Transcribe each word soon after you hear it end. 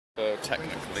So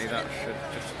technically that should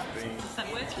just be... Does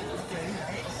that work? I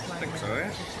think so,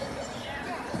 yeah.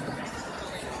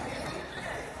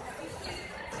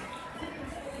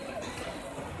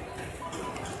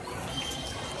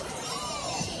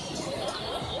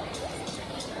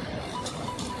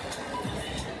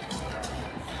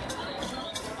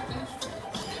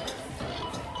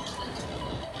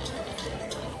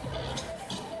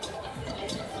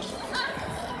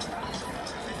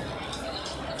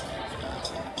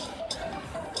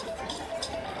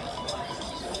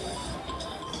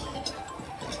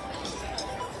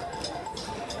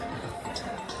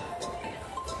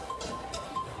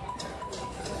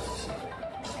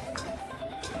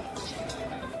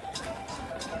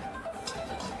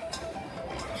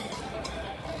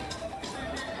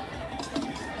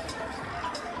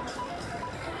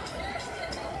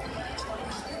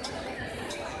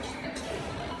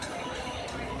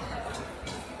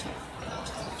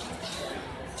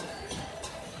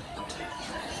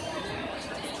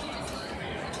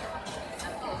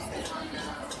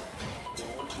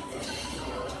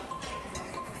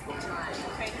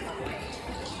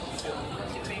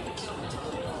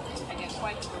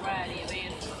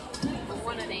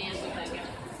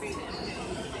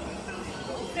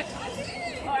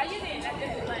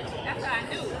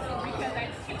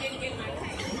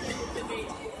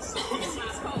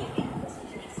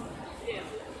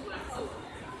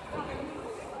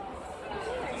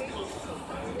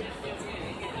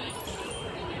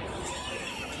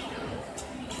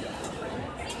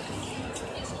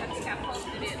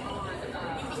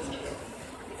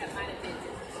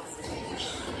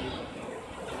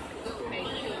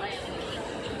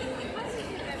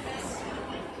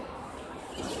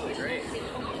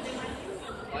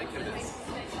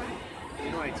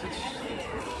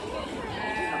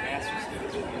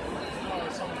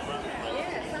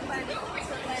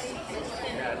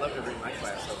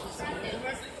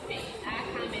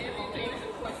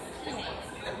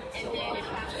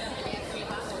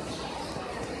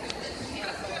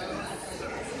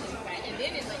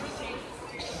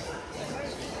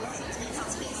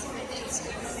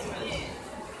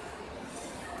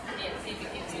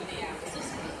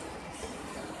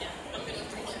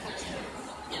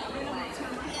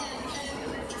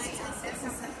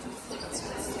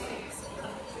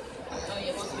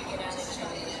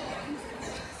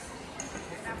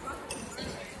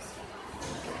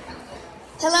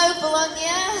 Hello,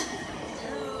 Bologna.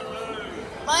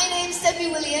 My name's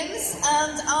Debbie Williams,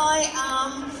 and I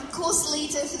am course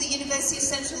leader for the University of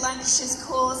Central Lancashire's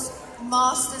course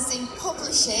Masters in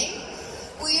Publishing.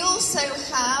 We also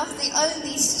have the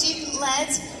only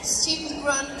student-led,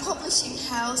 student-run publishing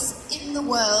house in the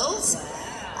world,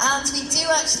 and we do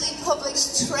actually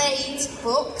publish trade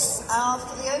books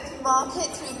for the open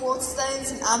market through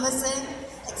Waterstones and Amazon,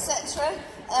 etc.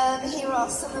 Here are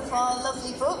some of our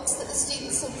lovely books that the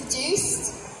students have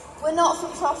produced. We're not for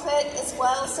profit as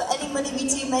well, so any money we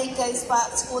do make goes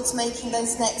back towards making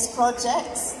those next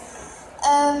projects.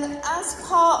 As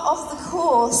part of the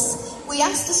course, we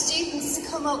asked the students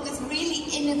to come up with really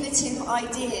innovative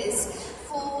ideas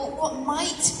for what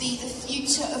might be the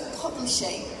future of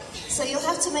publishing. So you'll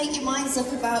have to make your minds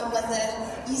up about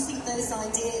whether you think those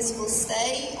ideas will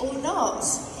stay or not.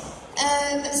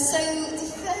 So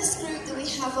the first group that we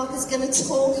have up is going to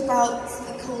talk about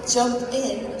what we call Jump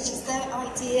In, which is their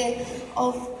idea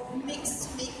of mixed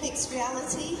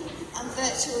reality and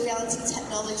virtual reality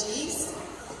technologies.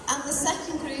 And the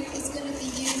second group is going to be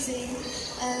using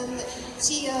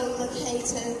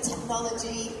geolocator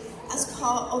technology as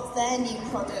part of their new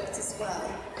product as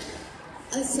well.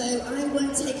 And so I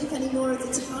won't take up any more of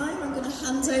the time. I'm going to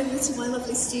hand over to my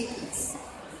lovely students.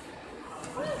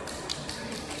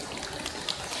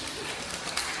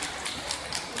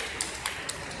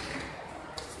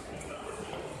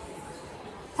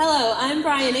 Hello, I'm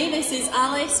Bryony. This is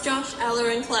Alice, Josh, Ella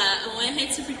and Claire, and we're here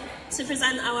to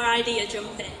present our idea,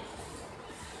 Jump In.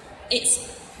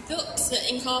 It's books that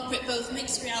incorporate both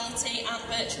mixed reality and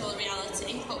virtual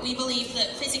reality, but we believe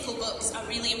that physical books are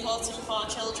really important for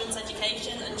children's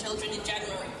education and children in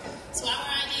general. So our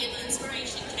idea, the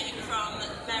inspiration came from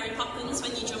Mary Poppins,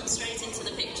 when you jump straight into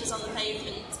the pictures on the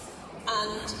pavement.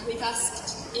 And we've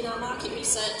asked in our market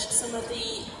research some of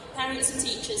the parents and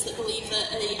teachers that believe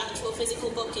that an actual physical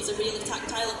book is a really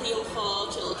tactile appeal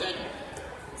for children.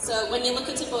 So when you look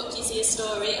at a book, you see a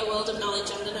story, a world of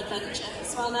knowledge and an adventure.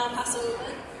 So I'll now pass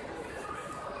over.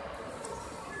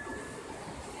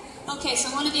 Okay, so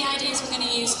one of the ideas we're going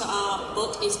to use for our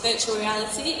book is virtual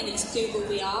reality, and it's Google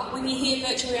VR. When you hear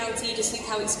virtual reality, you just think,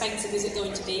 how expensive is it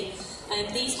going to be?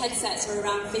 These headsets are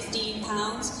around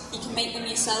 £15. You can make them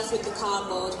yourself with the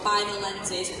cardboard, buy the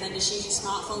lenses, and then just use your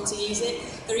smartphone to use it.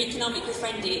 They're economically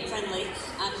friendly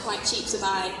and quite cheap to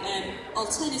buy.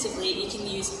 Alternatively, you can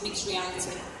use mixed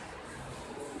reality.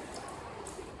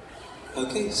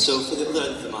 Okay, so for the other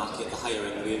end of the market, the higher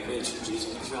end, we're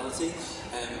introducing mixed reality.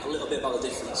 A little bit about the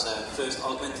difference. First,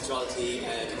 augmented reality,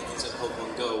 things like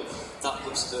Pokemon Go, that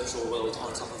puts the virtual world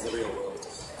on top of the real world.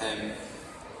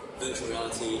 Virtual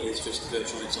reality is just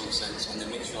virtual in its own sense, and then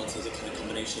mixed reality is a kind of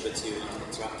combination of the two that you can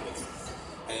interact with.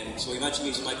 So we imagine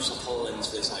using Microsoft HoloLens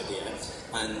for this idea,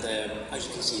 and as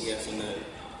you can see here from the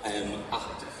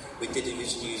app, we did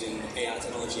envision using AI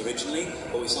technology originally,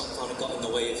 but we sort of kind of got in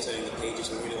the way of turning the pages.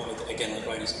 We really wanted, again, like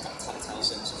Ryan said, that tactile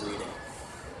sense of reading.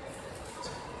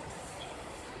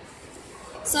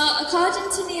 So,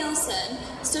 according to Nielsen,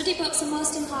 study books are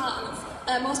most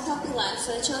popular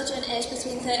for children aged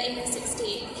between 13 and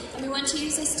 16, and we want to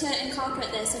use this to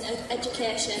incorporate this in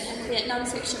education and create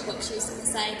non-fiction books using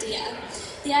this idea.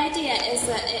 The idea is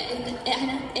that it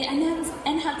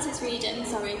enhances reading,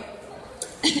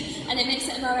 and it makes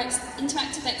it a more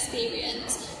interactive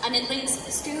experience, and it links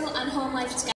school and home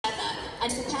life together.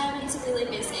 And if the parents are really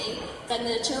busy, then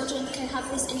the children can have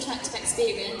this interactive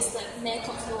experience that make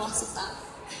up for the loss of that.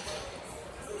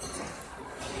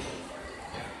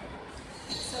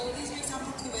 So these are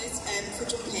example covers for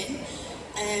Jump In.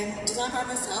 Designed by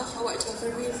myself, I wanted to go for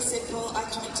a really simple,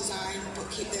 iconic design, but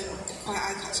keep them quite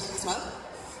eye-catching as well.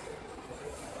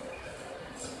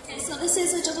 Okay, so this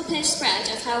is a double page spread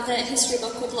of how the history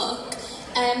book would look.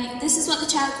 This is what the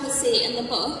child would see in the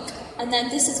book, and then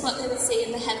this is what they would see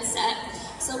in the headset.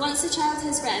 So once the child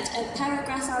has read a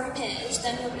paragraph or a page,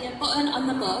 then there'll be a button on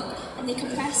the book, and they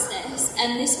can press this,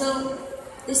 and it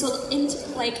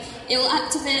will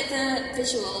activate the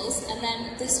visuals, and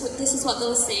then this is what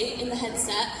they'll see in the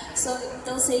headset. So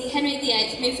they'll see Henry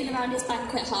VIII moving around his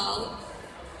banquet hall,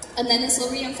 and then this will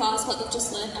reinforce what they've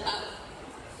just learned about.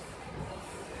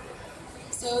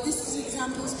 So this is an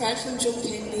example spread from Jump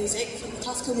In music, from the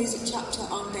classical music chapter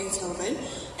on Beethoven.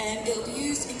 It will be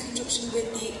used in conjunction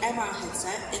with the MR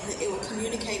headset, in that it will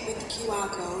communicate with the QR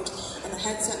code, and the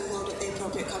headset will load up the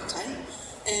appropriate content.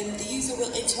 The user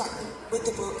will interact with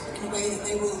the book in a way that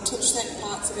they will touch certain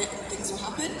parts of it and things will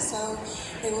happen. So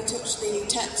they will touch the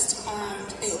text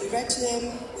and it will be read to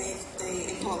them with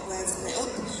the important words lit up.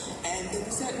 There will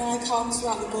be certain icons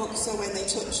throughout the book, so when they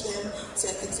touch them,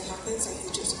 certain things will happen. So if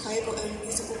they touch the play button,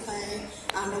 music will play,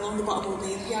 and along the bottom will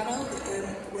be a piano that will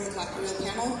work like a real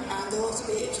piano. And there will also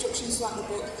be instructions throughout the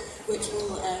book which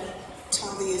will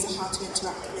tell the user how to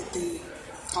interact with the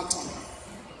content.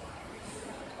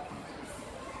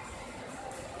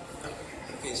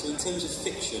 Okay, so in terms of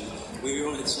fiction, we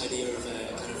wanted this idea of a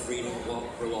kind of read and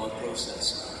reward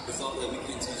process. We thought that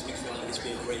in terms of mixed reality, this would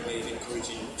be a great way of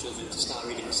encouraging children to start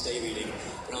reading and stay reading,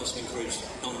 but also encourage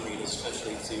non-readers,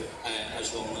 especially to, as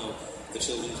you all know, the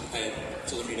children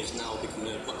readers now become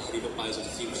the heavy book buyers of the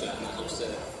future, and that helps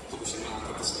the publishing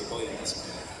market to stay buoyant.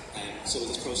 So with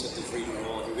this process of read and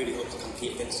reward, we really hope to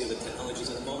compete against the other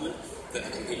technologies at the moment that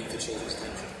are competing for children's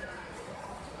attention.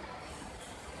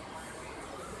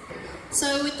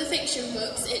 So with the fiction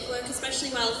books, it works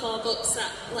especially well for books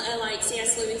that are like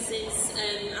C.S. Lewis's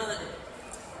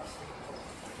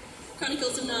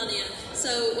Chronicles of Narnia.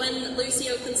 So when Lucy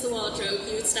opens the wardrobe,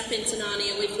 you would step into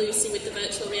Narnia with Lucy with the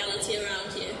virtual reality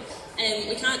around you.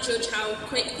 We can't judge how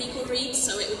quick people read,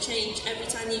 so it would change every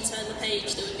time you turn the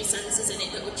page. There would be sensors in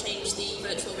it that would change the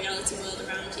virtual reality world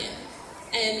around you.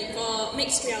 For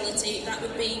mixed reality, that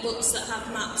would be books that have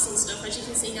maps and stuff. As you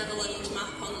can see, Netherland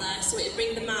map on there, so it would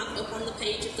bring the map up on the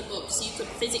page of the book, so you could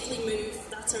physically move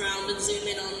that around and zoom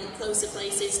in on closer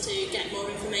places to get more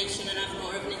information and have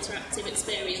more of an interactive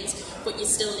experience, but you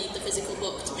still need the physical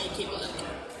book to make it work.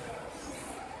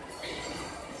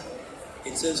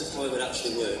 In terms of how it would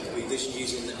actually work, we envision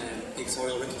using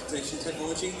pictorial recognition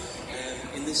technology.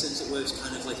 In this sense, it works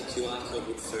kind of like a QR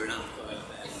code for an app or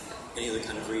any other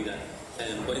kind of reader.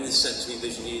 But in this sense, we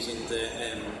envision using the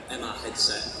MR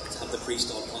headset to have the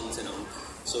pre-stored content on.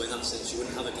 So in that sense, you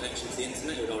wouldn't have a connection to the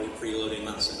internet, it would already preload in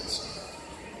that sense.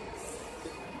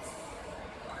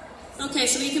 Okay,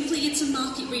 so we completed some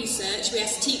market research. We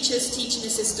asked teachers, teaching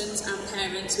assistants and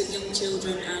parents with young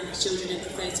children and children in the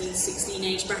 13 to 16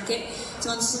 age bracket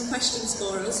to answer some questions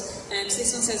for us. So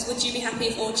this one says, would you be happy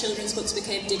if all children's books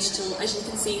became digital? As you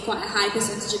can see, quite a high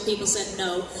percentage of people said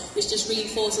no, which just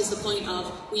reinforces the point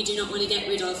of we do not want to get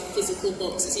rid of physical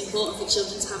books. It's important for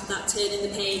children to have that turn in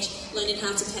the page, learning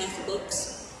how to care for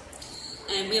books.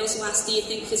 We also asked, do you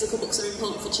think physical books are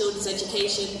important for children's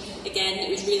education? Again, it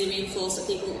was really reinforced that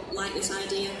people like this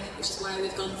idea, which is why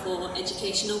we've gone for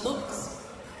educational books.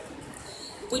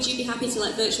 Would you be happy to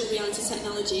let virtual reality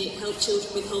technology help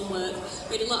children with homework?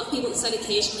 We had a lot of people that said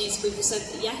occasionally, so we've said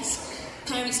that yes.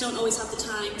 Parents don't always have the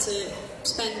time to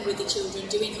spend with the children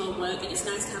doing homework, and it's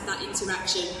nice to have that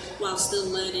interaction while still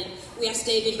learning. We asked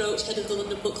David Roach, head of the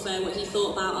London Book Fair, what he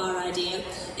thought about our idea,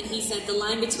 and he said the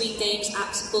line between games,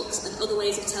 apps, books and other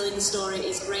ways of telling the story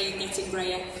is grey and getting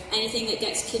greyer. Anything that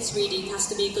gets kids reading has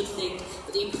to be a good thing,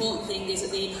 but the important thing is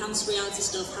that the enhanced reality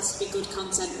stuff has to be good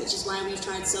content, which is why we've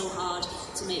tried so hard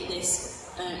to make this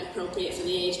appropriate for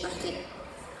the age bracket.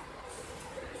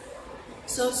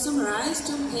 So to summarise,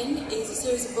 Jump In is a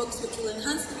series of books which will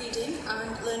enhance the reading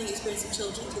and learning experience of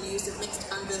children through the use of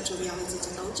mixed and virtual reality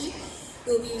technology.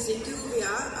 We'll be using Google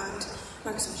VR and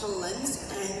Microsoft HoloLens,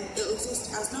 and it will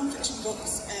exist as non-fiction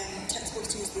books and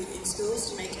textbooks used in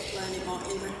schools to make learning more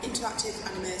interactive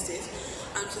and immersive.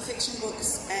 And for fiction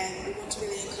books, we want to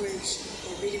really encourage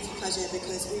reading for pleasure,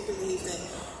 because we believe that,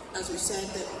 as we've said,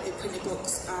 that printed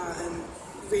books are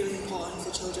really important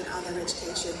for children and their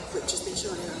education, which has been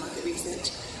shown in our market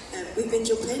research. We've been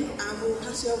Jump In, and we'll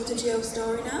pass you over to Gio's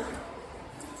story now.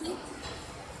 Okay.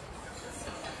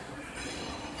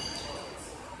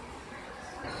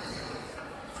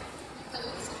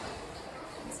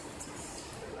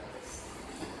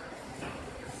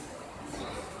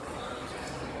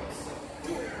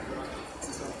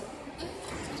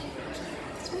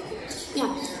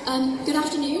 Good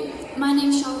afternoon. My name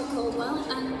is Charlotte Caldwell,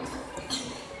 and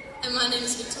my name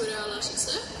is Victoria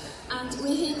Alashitsa. And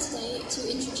we're here today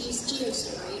to introduce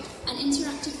GeoStory, an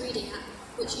interactive reading app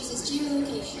which uses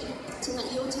geolocation to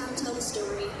let your town tell the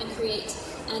story and create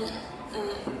an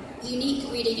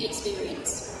unique reading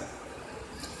experience.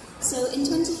 So in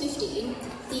 2015,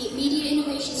 the Media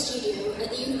Innovation Studio at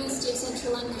the University of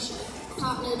Central Lancashire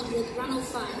partnered with Ranulph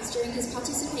Fiennes during his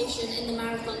participation in the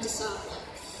Marathon des Sables.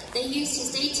 They used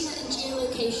his data and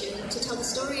geolocation to tell the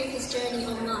story of his journey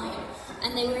online,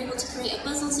 and they were able to create a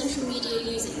buzz on social media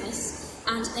using this,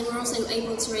 and they were also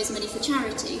able to raise money for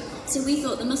charity. So we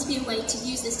thought there must be a way to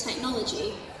use this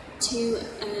technology to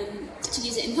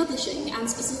use it in publishing, and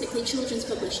specifically children's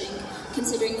publishing,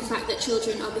 considering the fact that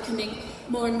children are becoming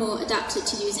more and more adapted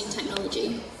to using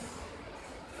technology.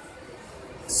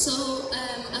 So,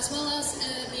 as well as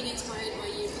being inspired by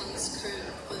UCLan's current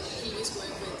previous work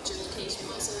with geolocation,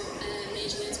 we're also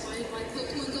majorly inspired by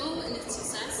Pokemon Go and its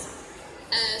success.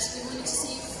 So we wanted to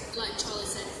see if, like Charlie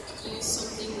said, if we could use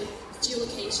something with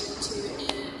geolocation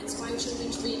to inspire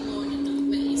children to read more in other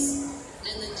ways.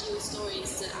 And then GeoStory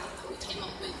is the app that we came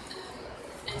up with.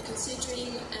 And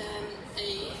considering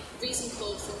a recent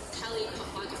quote from Callie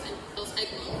Popbag of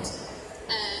Egmont,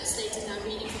 stating that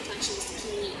reading for pleasure is the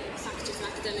key factor for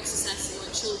academic success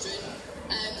among children,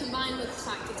 combined with the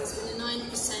fact that there's been a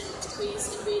 9%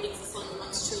 decrease in reading for fun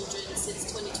amongst children since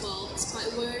 2012, it's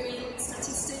quite a worrying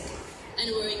statistic and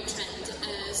a worrying trend.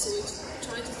 So we've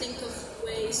tried to think of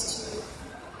ways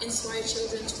to inspire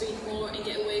children to read more and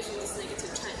get away from this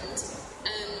negative trend.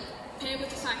 Paired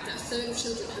with the fact that a third of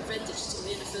children have read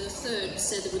digitally and a third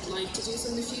said they would like to do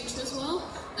so in the future as well,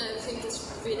 we think there's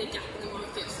really a gap in the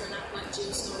market for an app like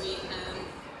GeoStory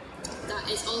that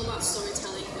is all about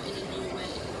storytelling but in a new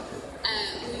way.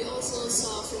 We also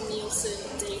saw from Nielsen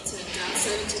data that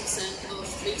 70% of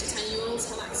 3 to 10-year-olds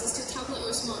have access to a tablet or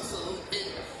a smartphone, and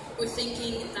we're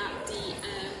thinking that the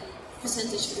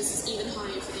percentage for this is even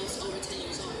higher for those over 10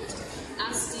 years old.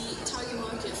 As the target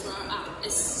market for our app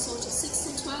is sort of 6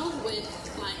 to 12, with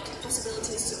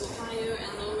possibilities to go higher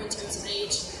and lower in terms of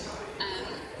age,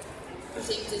 we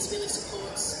think this really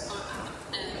supports our app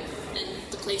and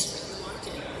the place for it in the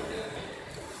market.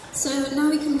 So now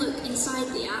we can look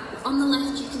inside the app. On the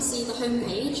left you can see the home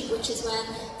page, which is where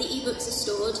the ebooks are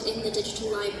stored in the digital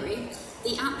library.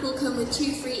 The app will come with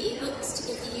 2 free ebooks to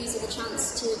give the user the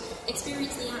chance to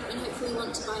experience the app and hopefully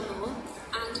want to buy more.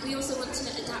 And we also want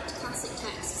to adapt classic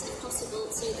texts if possible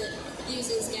so that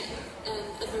users get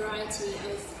a variety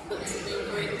of books that they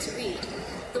are able to read.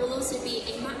 There will also be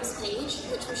a maps page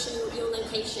which will show your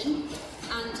location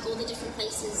and all the different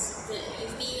places that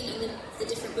you've been and the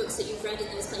different books that you've read in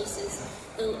those places.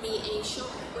 There will be a shop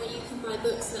where you can buy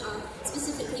books that are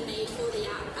specifically made for the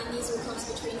app, and these will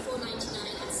cost between $4.99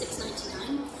 and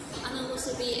 $6.99. And there will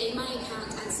also be a My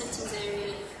Account and Settings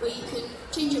area where you can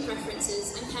change your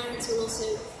preferences, and parents will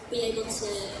also be able to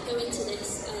go into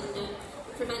this and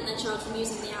prevent their child from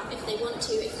using the app if they want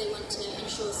to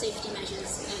ensure safety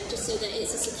measures, just so that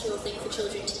it's a secure thing for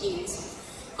children to use.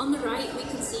 On the right, we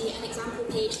can see an example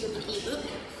page from an ebook.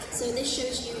 So this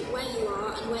shows you where you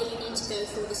are and where you need to go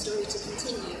for the story to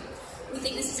continue. We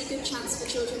think this is a good chance for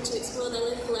children to explore their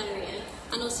local area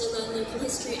and also learn local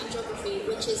history and geography,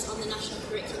 which is on the national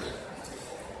curriculum.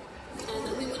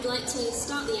 We would like to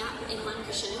start the app in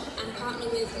Lancashire and partner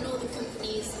with northern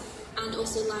companies and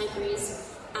also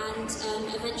libraries, and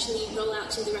eventually roll out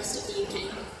to the rest of the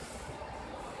UK.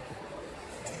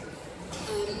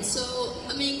 So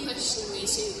a main question we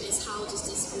assume is, how does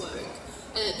this work?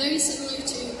 Very similar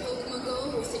to Pokemon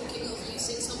Go, we're thinking of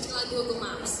using something like Google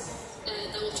Maps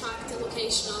that will track the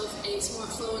location of a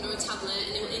smartphone or a tablet,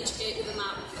 and it will integrate with a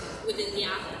map within the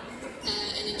app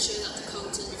and ensure that the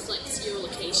content reflects your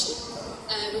location.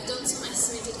 We've done some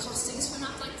estimated costings for an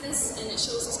app like this, and it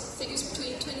shows us figures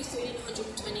between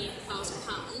 £23,000 and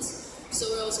 £120,000. So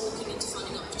we're also looking into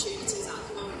funding opportunities at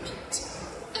the moment.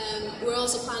 We're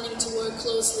also planning to work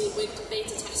closely with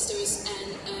beta testers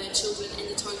and children in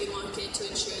the target market to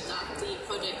ensure that the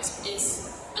product is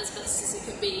as best as it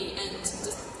can be and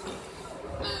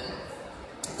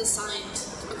designed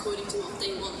according to what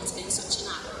they want in such an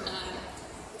app.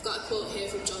 We've got a quote here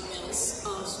from John Mills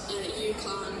of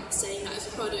UCLan saying that if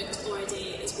a product or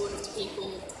idea is born of the people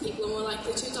are more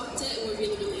likely to adopt it, and we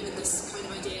really believe in this kind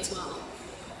of idea as well.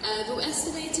 But we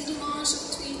estimated a launch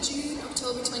between June and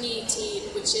October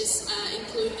 2018, which is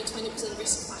including a 20%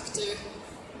 risk factor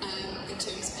in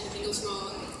terms of anything goes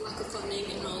wrong, lack of funding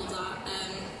and all of that.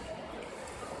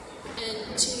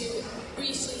 And to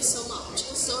briefly sum up,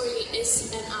 GeoStory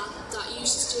is an app that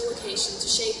uses geolocation to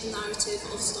shape the narrative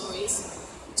of stories,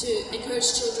 to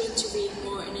encourage children to read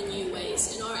more in new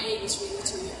ways. And our aim is really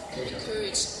to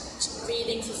encourage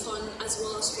reading for fun as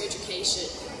well as for education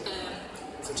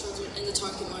for children in the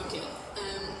target market.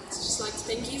 So I'd just like to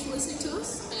thank you for listening to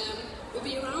us.